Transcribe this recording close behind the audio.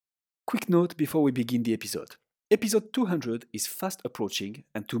Quick note before we begin the episode. Episode 200 is fast approaching,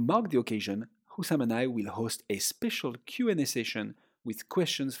 and to mark the occasion, Hussam and I will host a special Q&A session with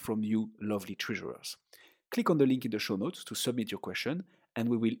questions from you lovely treasurers. Click on the link in the show notes to submit your question, and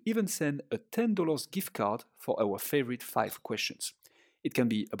we will even send a $10 gift card for our favorite 5 questions. It can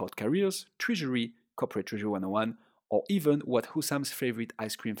be about careers, treasury, corporate treasury 101, or even what Hussam's favorite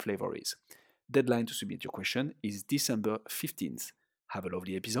ice cream flavor is. Deadline to submit your question is December 15th. Have a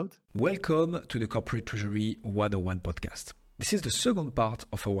lovely episode. Welcome to the Corporate Treasury 101 podcast. This is the second part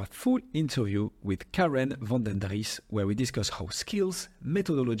of our full interview with Karen van den Dries, where we discuss how skills,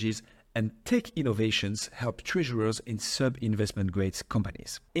 methodologies, and tech innovations help treasurers in sub-investment grade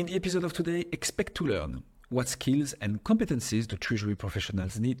companies. In the episode of today, expect to learn what skills and competencies the treasury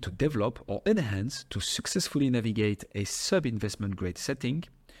professionals need to develop or enhance to successfully navigate a sub-investment grade setting,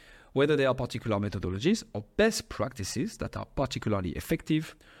 whether there are particular methodologies or best practices that are particularly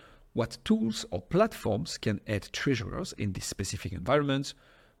effective, what tools or platforms can aid treasurers in this specific environment,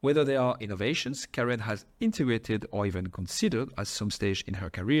 whether there are innovations Karen has integrated or even considered at some stage in her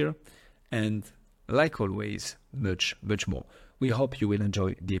career, and like always, much more. We hope you will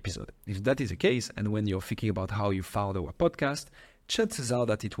enjoy the episode. If that is the case, and when you're thinking about how you found our podcast, chances are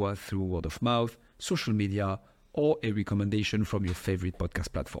that it was through word of mouth, social media, or a recommendation from your favorite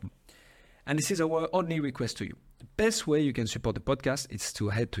podcast platform. And this is our only request to you. The best way you can support the podcast is to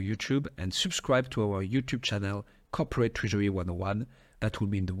head to YouTube and subscribe to our YouTube channel, Corporate Treasury 101. That will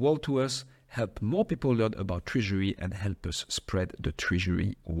mean the world to us, help more people learn about treasury, and help us spread the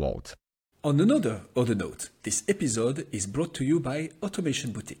treasury world. On another note, this episode is brought to you by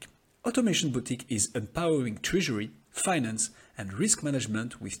Automation Boutique. Automation Boutique is empowering treasury, finance, and risk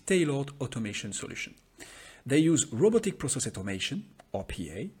management with tailored automation solutions. They use robotic process automation, or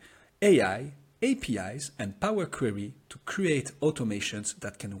PA, AI, APIs, and Power Query to create automations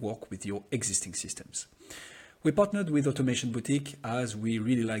that can work with your existing systems. We partnered with Automation Boutique as we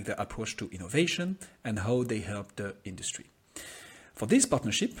really like their approach to innovation and how they help the industry. For this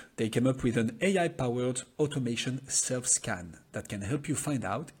partnership, they came up with an AI-powered automation self-scan that can help you find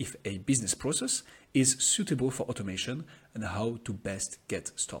out if a business process is suitable for automation and how to best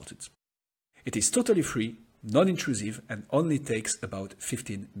get started. It is totally free, non-intrusive, and only takes about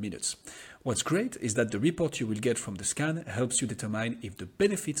 15 minutes. What's great is that the report you will get from the scan helps you determine if the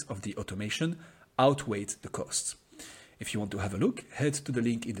benefits of the automation outweigh the costs. If you want to have a look, head to the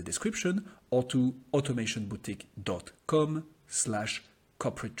link in the description or to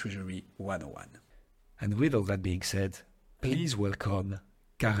automationboutique.com/corporate treasury 101. And with all that being said, please welcome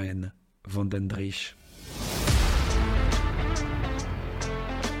Karen van den Dries.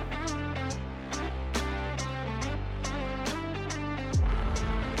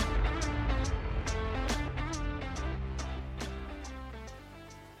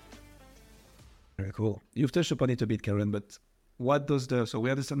 Very cool. You've touched upon it a bit, Karen, but what does so we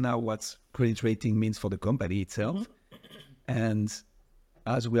understand now what credit rating means for the company itself. And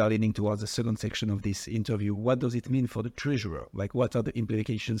as we are leaning towards the second section of this interview, what does it mean for the treasurer? Like, what are the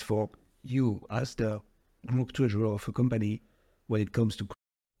implications for you as the group treasurer of a company when it comes to?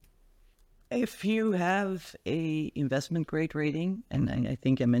 If you have a investment grade rating, and I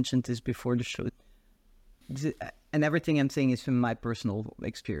think I mentioned this before the show, and everything I'm saying is from my personal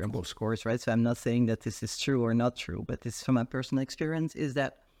experience, of course, right? So I'm not saying that this is true or not true, but this from my personal experience is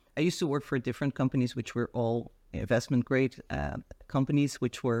that I used to work for different companies, which were all investment grade companies,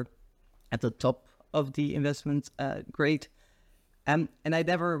 which were at the top of the investment grade. And I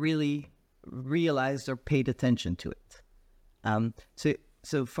never really realized or paid attention to it.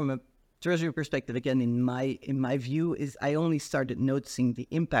 So from a treasury perspective, again, in my view, is I only started noticing the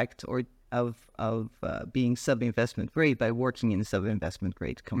impact of being sub-investment grade by working in a sub-investment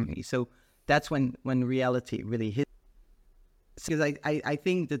grade company. So that's when reality really hit. Because I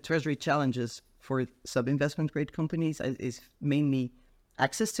think the treasury challenges for sub-investment grade companies is mainly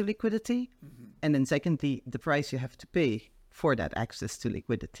access to liquidity, and then secondly, the price you have to pay for that access to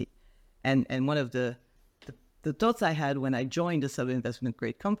liquidity. And one of the thoughts I had when I joined a sub-investment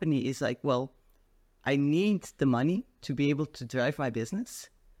grade company is like, well, I need the money to be able to drive my business.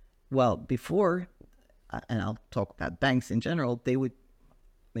 Well, before, and I'll talk about banks in general, they would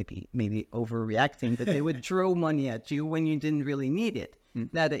maybe overreacting, but they would throw money at you when you didn't really need it.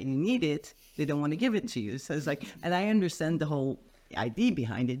 Now that you need it, they don't want to give it to you. So it's like, and I understand the whole idea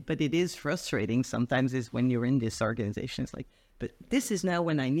behind it, but it is frustrating sometimes is when you're in this organization. It's like, but this is now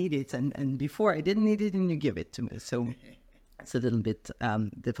when I need it, and before I didn't need it, and you give it to me. So it's a little bit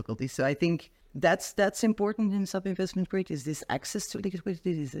difficulty. So I think that's important in sub-investment grade, is this access to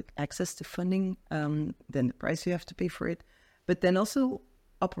liquidity, is it access to funding, then the price you have to pay for it. But then also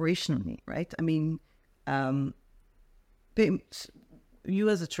operationally, right? I mean, you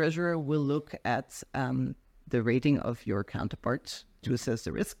as a treasurer will look at the rating of your counterparts to assess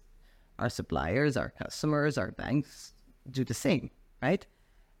the risk. Our suppliers, our customers, our banks do the same, right?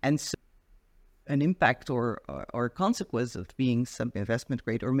 And so an impact or consequence of being sub-investment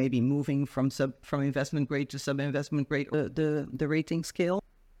grade, or maybe moving from investment grade to sub-investment grade, the rating scale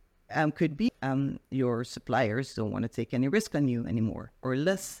could be your suppliers don't want to take any risk on you anymore, or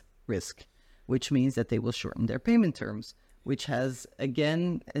less risk, which means that they will shorten their payment terms, which has,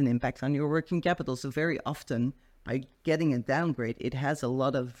 again, an impact on your working capital. So very often, by getting a downgrade, it has a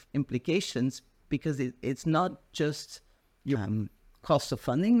lot of implications, because it's not just your cost of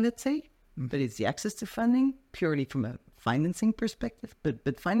funding, let's say, but it's the access to funding purely from a financing perspective.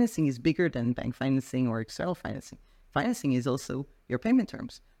 But financing is bigger than bank financing or external financing. Financing is also your payment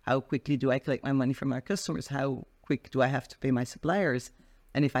terms. How quickly do I collect my money from my customers? How quick do I have to pay my suppliers?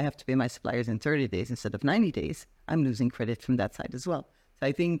 And if I have to pay my suppliers in 30 days instead of 90 days, I'm losing credit from that side as well. So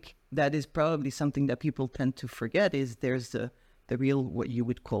I think that is probably something that people tend to forget, is there's the real, what you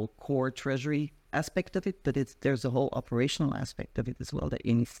would call core treasury aspect of it, but there's a whole operational aspect of it as well that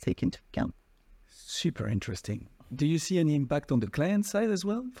you need to take into account. Super interesting. Do you see any impact on the client side as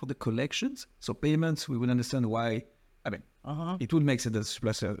well for the collections? So payments, we would understand why. I mean, it would make sense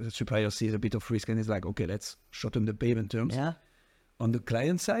that the supplier sees a bit of risk and is like, okay, let's shorten the payment terms. Yeah. On the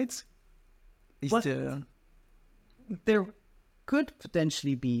client sides, there could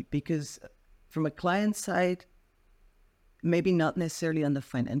potentially be, because from a client side, maybe not necessarily on the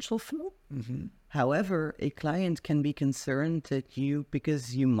financial flow. However, a client can be concerned that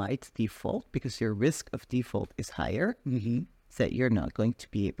because you might default, because your risk of default is higher, that you're not going to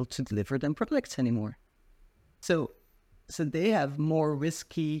be able to deliver them products anymore. So they have a more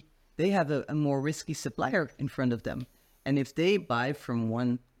risky supplier in front of them. And if they buy from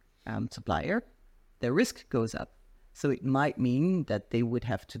one supplier, their risk goes up. So it might mean that they would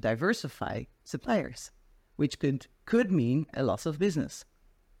have to diversify suppliers, which could mean a loss of business.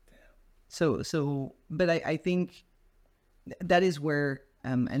 But I think that is where,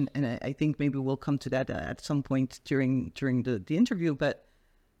 and I think maybe we'll come to that at some point during the interview, but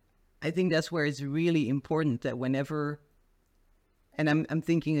I think that's where it's really important that whenever, and I'm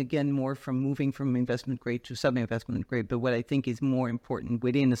thinking again more from moving from investment grade to sub-investment grade, but what I think is more important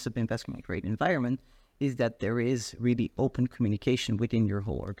within the sub-investment grade environment is that there is really open communication within your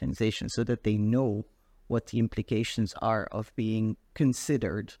whole organization, so that they know what the implications are of being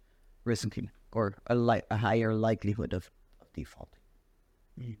considered risky or a higher likelihood of default.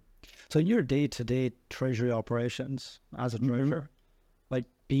 So your day-to-day treasury operations as a treasurer, like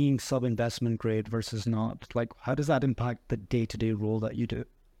being sub-investment grade versus not, like how does that impact the day-to-day role that you do?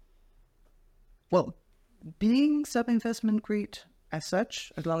 Well, being sub-investment grade as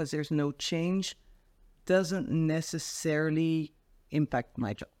such, as long as there's no change, doesn't necessarily impact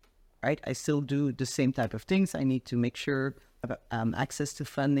my job, right? I still do the same type of things. I need to make sure access to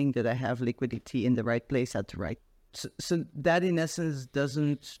funding, that I have liquidity in the right place at the right. So that in essence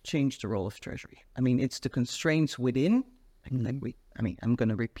doesn't change the role of treasury. I mean, it's the constraints within. I'm going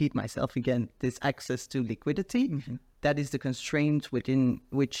to repeat myself again. This access to liquidity, that is the constraints within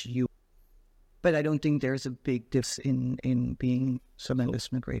which you. But I don't think there's a big difference in being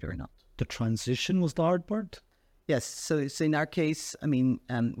sub-investment grade or not. The transition was the hard part? Yes. So in our case, I mean,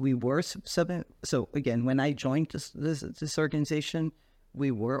 we were so again, when I joined this organization,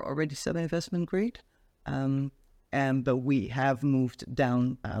 we were already sub-investment grade, but we have moved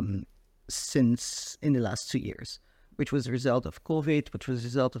down since in the last 2 years, which was a result of COVID, which was a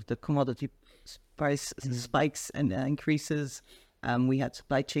result of the commodity price spikes and increases. We had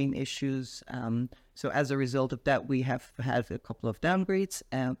supply chain issues. So as a result of that, we have had a couple of downgrades.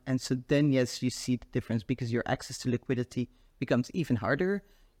 And so then, yes, you see the difference, because your access to liquidity becomes even harder.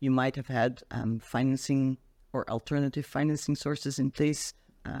 You might have had financing or alternative financing sources in place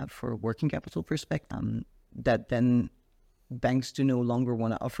for working capital perspective that then banks do no longer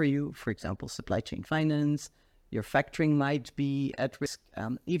want to offer you. For example, supply chain finance. Your factoring might be at risk,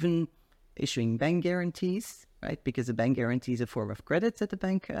 even issuing bank guarantees, right? Because a bank guarantee is a form of credit that the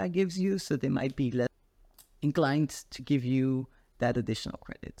bank gives you, so they might be less inclined to give you that additional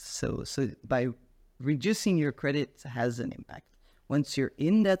credit. So by reducing your credit has an impact. Once you're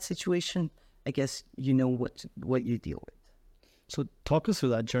in that situation, I guess you know what you deal with. So talk us through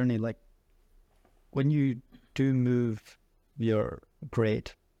that journey. Like when you do move your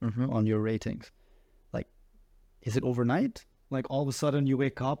grade on your ratings, like is it overnight? Like all of a sudden you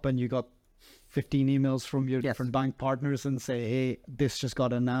wake up and you got 15 emails from your different bank partners and say, hey, this just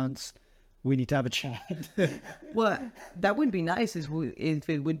got announced. we need to have a chat. Well, that would be nice if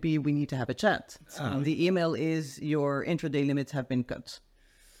it would be we need to have a chat. The email is your intraday limits have been cut.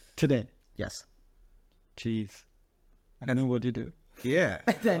 Today. Yes. Jeez. I know what you do. Yeah.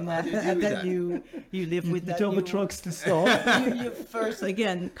 Then you live with that. Tell the trucks to stop. you first,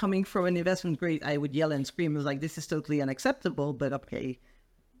 again, coming from an investment grade, I would yell and scream. It was like, this is totally unacceptable, but okay,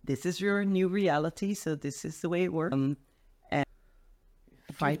 this is your new reality, so this is the way it works. And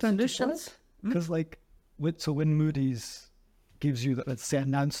fight conditions. Because when Moody's gives you, let's say,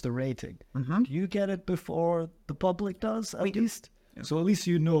 announce the rating, do you get it before the public does, at least? Yeah. So at least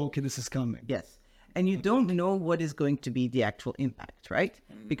you know, okay, this is coming. Yes. And you don't know what is going to be the actual impact, right?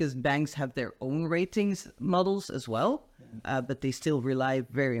 Because banks have their own ratings models as well, but they still rely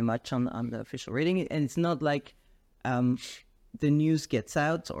very much on the official rating. And it's not like the news gets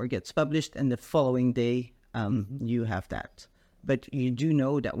out or gets published and the following day you have that. But you do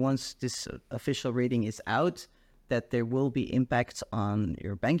know that once this official rating is out, that there will be impacts on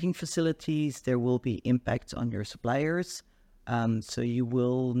your banking facilities, there will be impacts on your suppliers. So you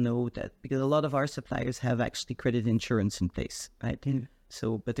will know that, because a lot of our suppliers have actually credit insurance in place, right?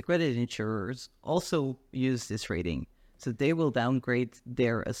 So, but the credit insurers also use this rating. So they will downgrade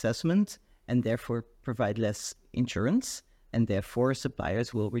their assessment and therefore provide less insurance, and therefore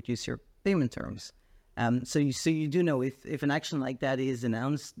suppliers will reduce your payment terms. So you do know if an action like that is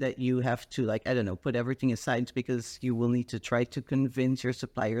announced, that you have to, like, I don't know, put everything aside, because you will need to try to convince your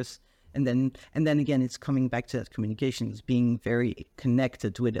suppliers. And then again, it's coming back to that communication. It's being very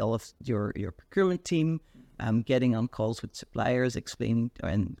connected with all of your procurement team, getting on calls with suppliers, explaining,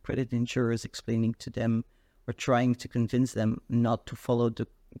 and credit insurers, explaining to them or trying to convince them not to follow the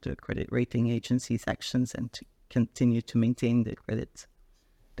credit rating agency's actions and to continue to maintain the credit.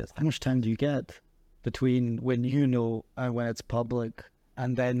 How much time do you get between when you know and when it's public,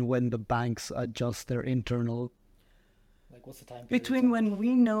 and then when the banks adjust their internal? Like, what's the time period? Between when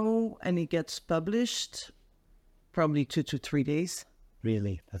we know and it gets published, probably 2 to 3 days.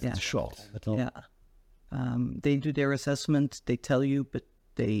 Really? That's short. Yeah. They do their assessment, they tell you, but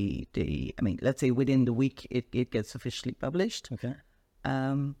they I mean, let's say within the week it gets officially published. Okay.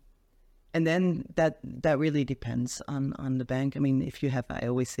 And then that really depends on the bank. I mean, I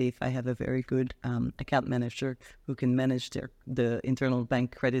always say, if I have a very good account manager who can manage the internal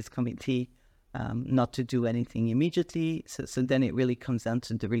bank credits committee, not to do anything immediately. So then it really comes down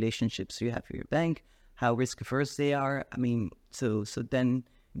to the relationships you have with your bank, how risk averse they are. I mean, so then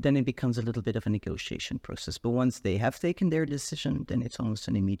it becomes a little bit of a negotiation process. But once they have taken their decision, then it's almost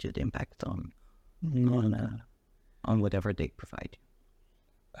an immediate impact on whatever they provide.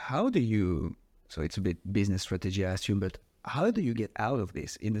 How do you, so it's a bit business strategy, I assume, but how do you get out of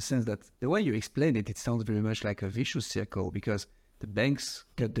this? In the sense that the way you explained it, it sounds very much like a vicious circle, because the banks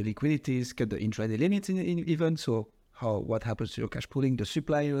cut the liquidities, cut the intraday limits even. So what happens to your cash pooling? The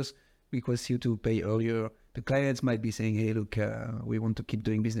suppliers request you to pay earlier. The clients might be saying, hey, look, we want to keep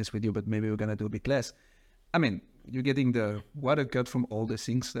doing business with you, but maybe we're going to do a bit less. I mean, you're getting the water cut from all the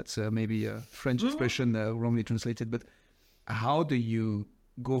things. That's maybe a French expression wrongly translated. But how do you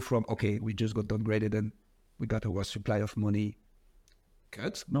go from, okay, we just got downgraded and we got our supply of money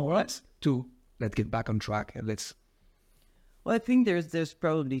cut, more or less, to let's get back on track and let's... Well, I think there's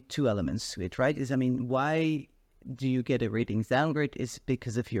probably two elements to it, right? Why do you get a ratings downgrade? Is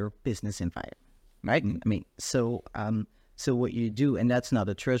because of your business environment, right? I mean, so what you do, and that's not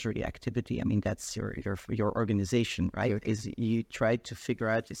a treasury activity. I mean, that's your organization, right? Is you try to figure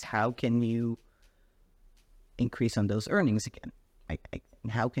out is how can you increase on those earnings again?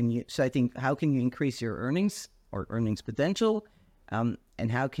 How can you? So I think, how can you increase your earnings or earnings potential, and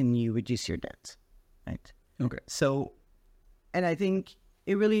how can you reduce your debt, right? Okay. So. And I think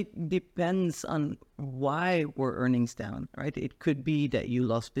it really depends on why were earnings down, right? It could be that you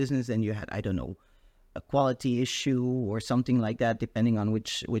lost business and you had, I don't know, a quality issue or something like that, depending on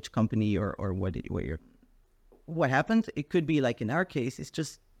which company or what happened. It could be like in our case, it's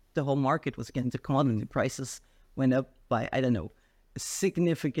just the whole market was again, the commodity prices went up by, I don't know, a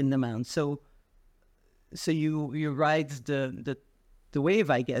significant amount. So you ride the wave,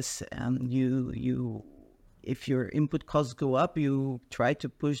 I guess. If your input costs go up, you try to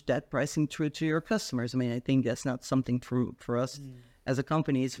push that pricing through to your customers. I mean, I think that's not something for us as a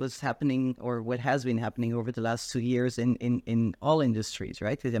company. It's what's happening, or what has been happening over the last 2 years in all industries,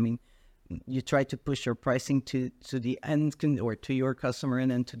 right? I mean, you try to push your pricing to the end or to your customer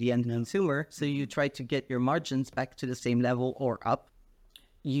and then to the end consumer. So you try to get your margins back to the same level or up.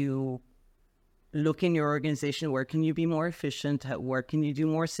 You look in your organization, where can you be more efficient? Where can you do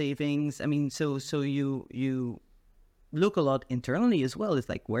more savings? I mean, so you look a lot internally as well. It's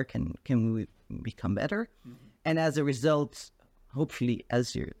like, where can we become better? And as a result, hopefully,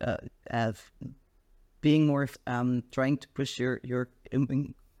 as you have being more trying to push your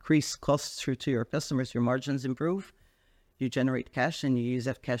increase costs through to your customers, your margins improve, you generate cash, and you use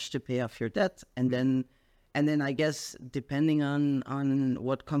that cash to pay off your debt. And then I guess depending on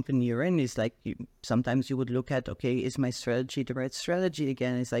what company you're in, is like sometimes you would look at, okay, is my strategy the right strategy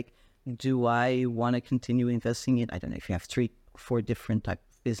again? It's like, do I want to continue investing in, I don't know if you have 3 or 4 different type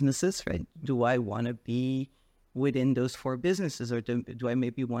of businesses, right? Do I want to be within those 4 businesses, or do I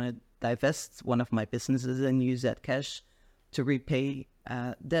maybe want to divest one of my businesses and use that cash to repay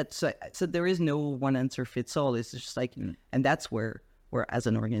debt? So there is no one answer fits all. It's just like, and that's where as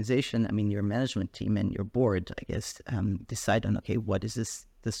an organization, I mean, your management team and your board, I guess, decide on, okay, what is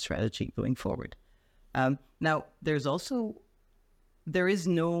the strategy going forward? Now,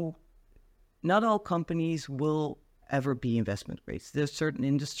 not all companies will ever be investment grade. There's certain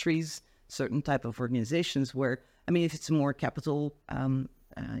industries, certain type of organizations where, I mean, if it's a more capital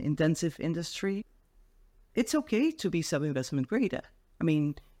intensive industry, it's okay to be sub-investment grade. I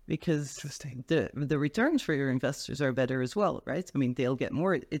mean, because the returns for your investors are better as well, right? I mean, they'll get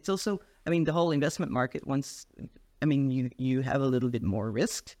more. It's also, I mean, the whole investment market, you have a little bit more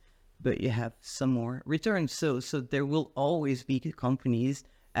risk, but you have some more returns. So there will always be companies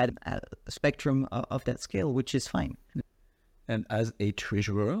at a spectrum of that scale, which is fine. And as a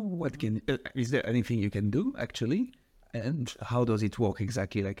treasurer, is there anything you can do actually? And how does it work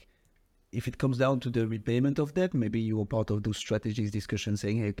exactly? Like, if it comes down to the repayment of debt, maybe you are part of those strategies discussions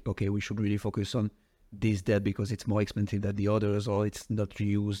saying, hey, okay, we should really focus on this debt because it's more expensive than the others, or it's not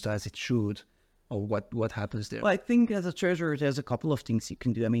used as it should, or what happens there? Well, I think as a treasurer, there's a couple of things you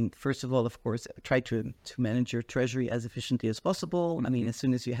can do. I mean, first of all, of course, try to manage your treasury as efficiently as possible. Mm-hmm. I mean, as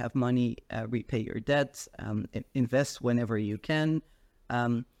soon as you have money, repay your debt, invest whenever you can.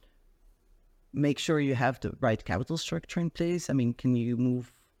 Make sure you have the right capital structure in place. I mean, can you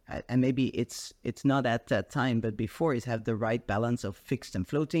move, and maybe it's not at that time, but before, is have the right balance of fixed and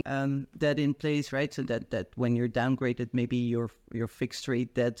floating debt in place, right? So that when you're downgraded, maybe your fixed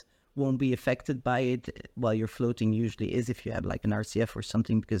rate debt won't be affected by it, while your floating usually is if you have like an RCF or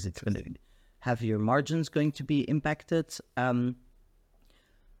something, because it's going to have your margins going to be impacted.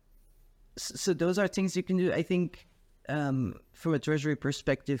 So those are things you can do. I think from a treasury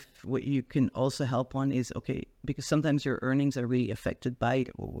perspective, what you can also help on is, okay, because sometimes your earnings are really affected by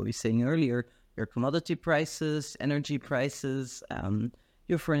what we were saying earlier, your commodity prices, energy prices,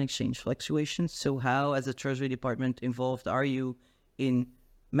 your foreign exchange fluctuations. So how, as a treasury department, involved are you in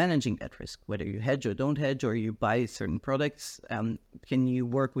managing that risk, whether you hedge or don't hedge, or you buy certain products? Can you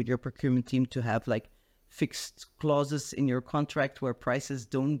work with your procurement team to have like fixed clauses in your contract where prices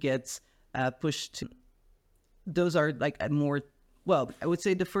don't get pushed? Those are like a more, well, I would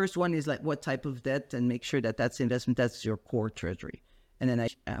say the first one is like what type of debt, and make sure that that's investment, that's your core treasury. And then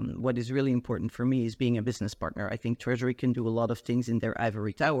what is really important for me is being a business partner. I think treasury can do a lot of things in their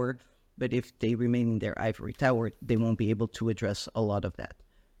ivory tower, but if they remain in their ivory tower, they won't be able to address a lot of that.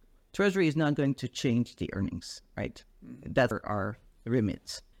 Treasury is not going to change the earnings, right? That's our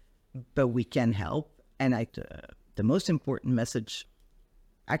remits, but we can help. And the most important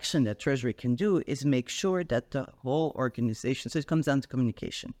action that treasury can do is make sure that the whole organization, so it comes down to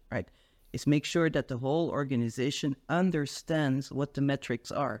communication, right? Is make sure that the whole organization understands what the metrics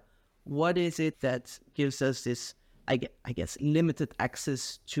are. What is it that gives us this, I guess, limited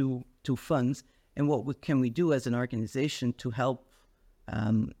access to funds, and what can we do as an organization to help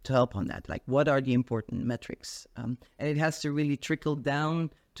on that? Like, what are the important metrics? And it has to really trickle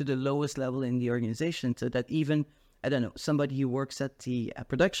down to the lowest level in the organization, so that even, I don't know, somebody who works at the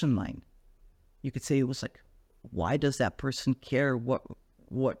production line, you could say it was like, why does that person care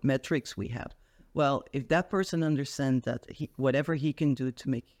what metrics we have? Well, if that person understands that whatever he can do to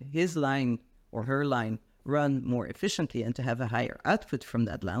make his line or her line run more efficiently and to have a higher output from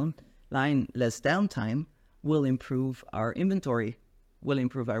that line, less downtime, will improve our inventory, will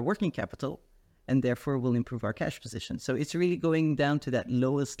improve our working capital, and therefore will improve our cash position. So it's really going down to that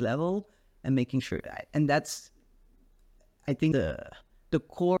lowest level and making sure, and that's, I think, the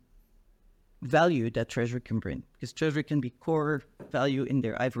core value that treasury can bring, because treasury can be core value in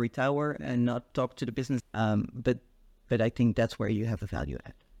their ivory tower and not talk to the business. But I think that's where you have a value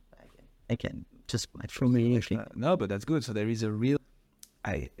add. Again, just for me. No, but that's good. So there is a real,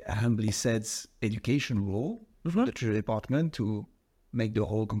 I humbly said, education role for the treasury department to make the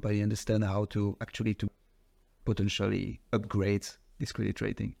whole company understand how to actually to potentially upgrade this credit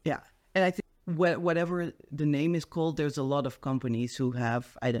rating. Yeah, and I think whatever the name is called, there's a lot of companies who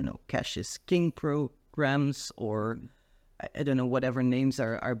have, I don't know, cash is king programs or I don't know, whatever names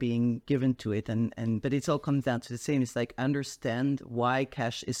are being given to it. But it all comes down to the same. It's like understand why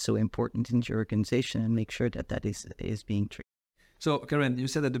cash is so important in your organization and make sure that is being treated. So, Karen, you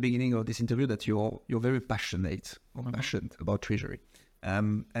said at the beginning of this interview that you're very passionate about treasury.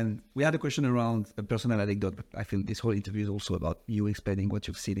 And we had a question around a personal anecdote, but I feel this whole interview is also about you explaining what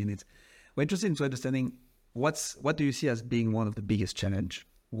you've seen in it. We're interested in understanding what do you see as being one of the biggest challenge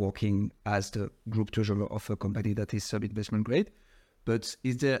working as the group treasurer of a company that is sub-investment grade, but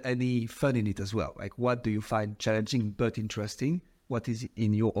is there any fun in it as well? Like, what do you find challenging but interesting? What is,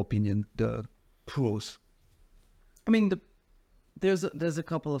 in your opinion, the pros? I mean, there's a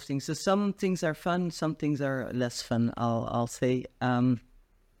couple of things. So some things are fun, some things are less fun. I'll say. I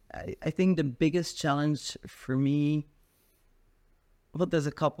think the biggest challenge for me, well, there's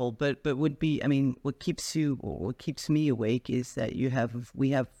a couple, but would be, I mean, what keeps me awake is that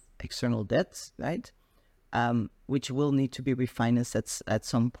we have external debts, right? Which will need to be refinanced at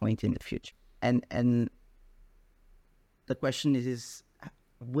some point in the future. And the question is,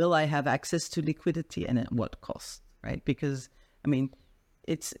 will I have access to liquidity and at what cost, right? Because, I mean,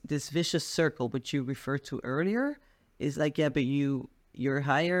 it's this vicious circle, which you referred to earlier, is like, yeah, but you're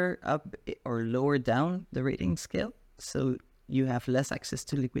higher up or lower down the rating scale. So you have less access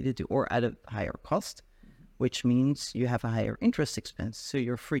to liquidity or at a higher cost, which means you have a higher interest expense. So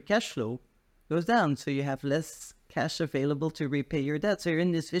your free cash flow goes down. So you have less cash available to repay your debt. So you're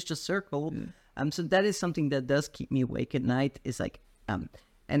in this vicious circle. So that is something that does keep me awake at night, is like,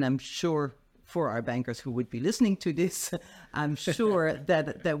 and I'm sure for our bankers who would be listening to this, I'm sure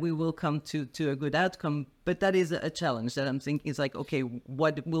that we will come to a good outcome. But that is a challenge that I'm thinking is like, okay,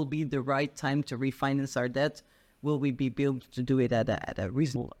 what will be the right time to refinance our debt? Will we be able to do it at a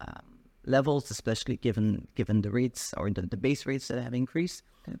reasonable levels, especially given the rates or the base rates that have increased?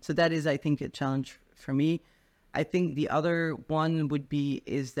 So that is, I think, a challenge for me. I think the other one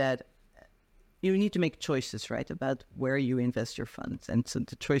is that you need to make choices, right, about where you invest your funds. And so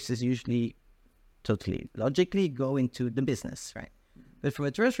the choices usually totally logically go into the business, right? But from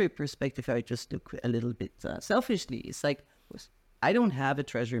a treasury perspective, I just look a little bit selfishly. It's like, I don't have a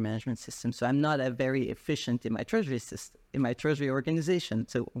treasury management system, so I'm not very efficient in my treasury system, in my treasury organization.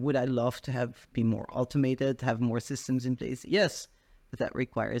 So would I love to be more automated, have more systems in place? Yes, but that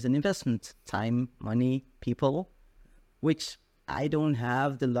requires an investment, time, money, people, which I don't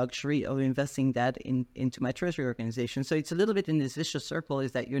have the luxury of investing that into my treasury organization. So it's a little bit in this vicious circle,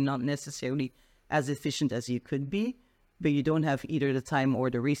 is that you're not necessarily as efficient as you could be, but you don't have either the time or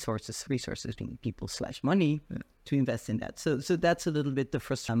the resources being people/money, to invest in that. So that's a little bit the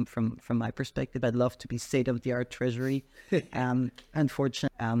frustration from my perspective. I'd love to be state-of-the-art treasury.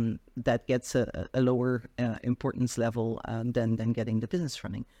 Unfortunately, that gets a lower importance level than getting the business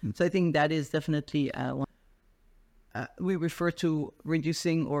running. So I think that is definitely one. We refer to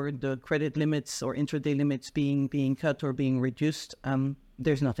reducing or the credit limits or intraday limits being cut or being reduced.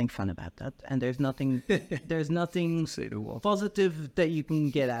 There's nothing fun about that, and there's nothing positive that you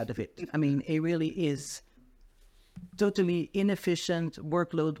can get out of it. I mean, it really is totally inefficient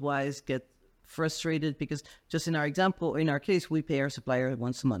workload-wise. Get frustrated because just in our case, we pay our supplier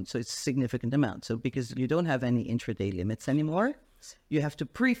once a month, so it's a significant amount. So because you don't have any intraday limits anymore, you have to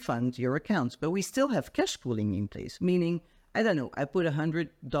pre-fund your accounts, but we still have cash pooling in place, meaning, I don't know, I put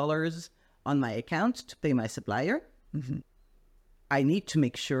 $100 on my account to pay my supplier. Mm-hmm. I need to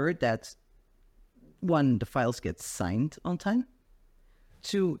make sure that, one, the files get signed on time,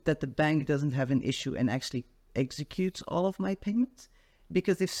 two, that the bank doesn't have an issue and actually executes all of my payments.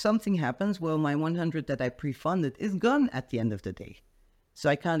 Because if something happens, well, my 100 that I pre-funded is gone at the end of the day. So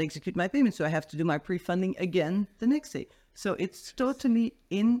I can't execute my payment, so I have to do my pre-funding again the next day. So it's totally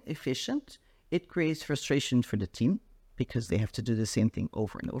inefficient. It creates frustration for the team because they have to do the same thing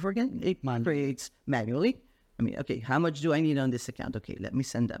over and over again. It creates manually. I mean, okay, how much do I need on this account? Okay, let me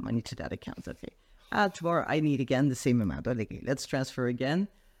send that money to that account. Okay, tomorrow I need again the same amount. Okay, let's transfer again.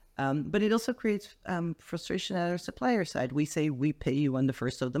 But it also creates frustration at our supplier side. We say we pay you on the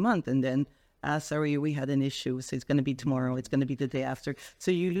first of the month, and then, sorry, we had an issue. So it's going to be tomorrow. It's going to be the day after. So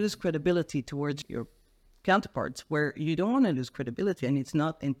you lose credibility towards your counterparts, where you don't want to lose credibility, and it's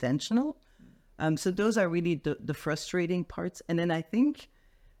not intentional. So those are really the frustrating parts. And then I think,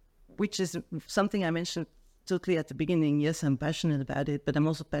 which is something I mentioned totally at the beginning, yes, I'm passionate about it, but I'm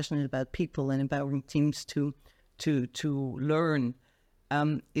also passionate about people and empowering teams to learn,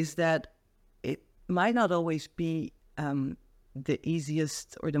 is that it might not always be the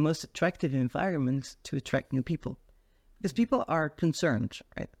easiest or the most attractive environment to attract new people, because people are concerned,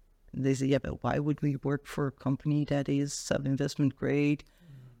 right? They say, yeah, but why would we work for a company that is sub-investment grade?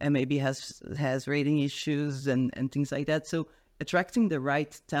 and maybe has rating issues and things like that. So attracting the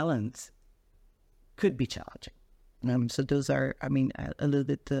right talent could be challenging. So those are, I mean, a little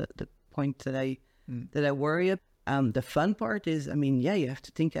bit the point that I worry about. The fun part is, I mean, yeah, you have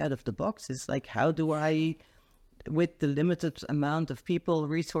to think out of the box. It's like, how do I, with the limited amount of people,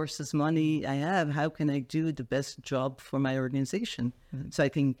 resources, money I have, how can I do the best job for my organization? So I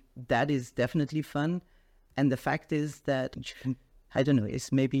think that is definitely fun. And the fact is that, I don't know,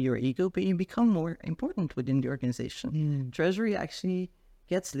 it's maybe your ego, but you become more important within the organization. Treasury actually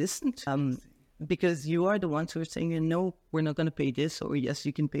gets listened to. Because you are the ones who are saying, no, we're not going to pay this, or yes,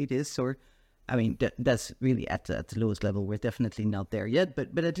 you can pay this, or, I mean, that's really at the lowest level. We're definitely not there yet,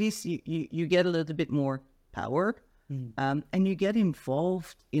 but at least you get a little bit more power, and you get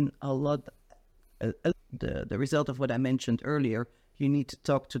involved in a lot. The result of what I mentioned earlier, you need to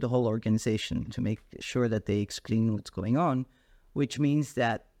talk to the whole organization to make sure that they explain what's going on, which means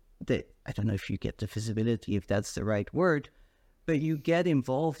that I don't know if you get the visibility, if that's the right word, but you get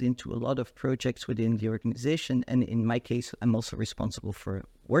involved into a lot of projects within the organization. And in my case, I'm also responsible for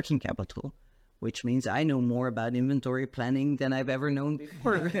working capital, which means I know more about inventory planning than I've ever known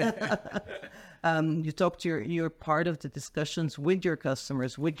before. You talk to you're part of the discussions with your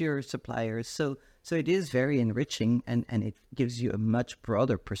customers, with your suppliers. So it is very enriching, and it gives you a much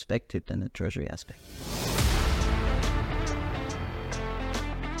broader perspective than the treasury aspect.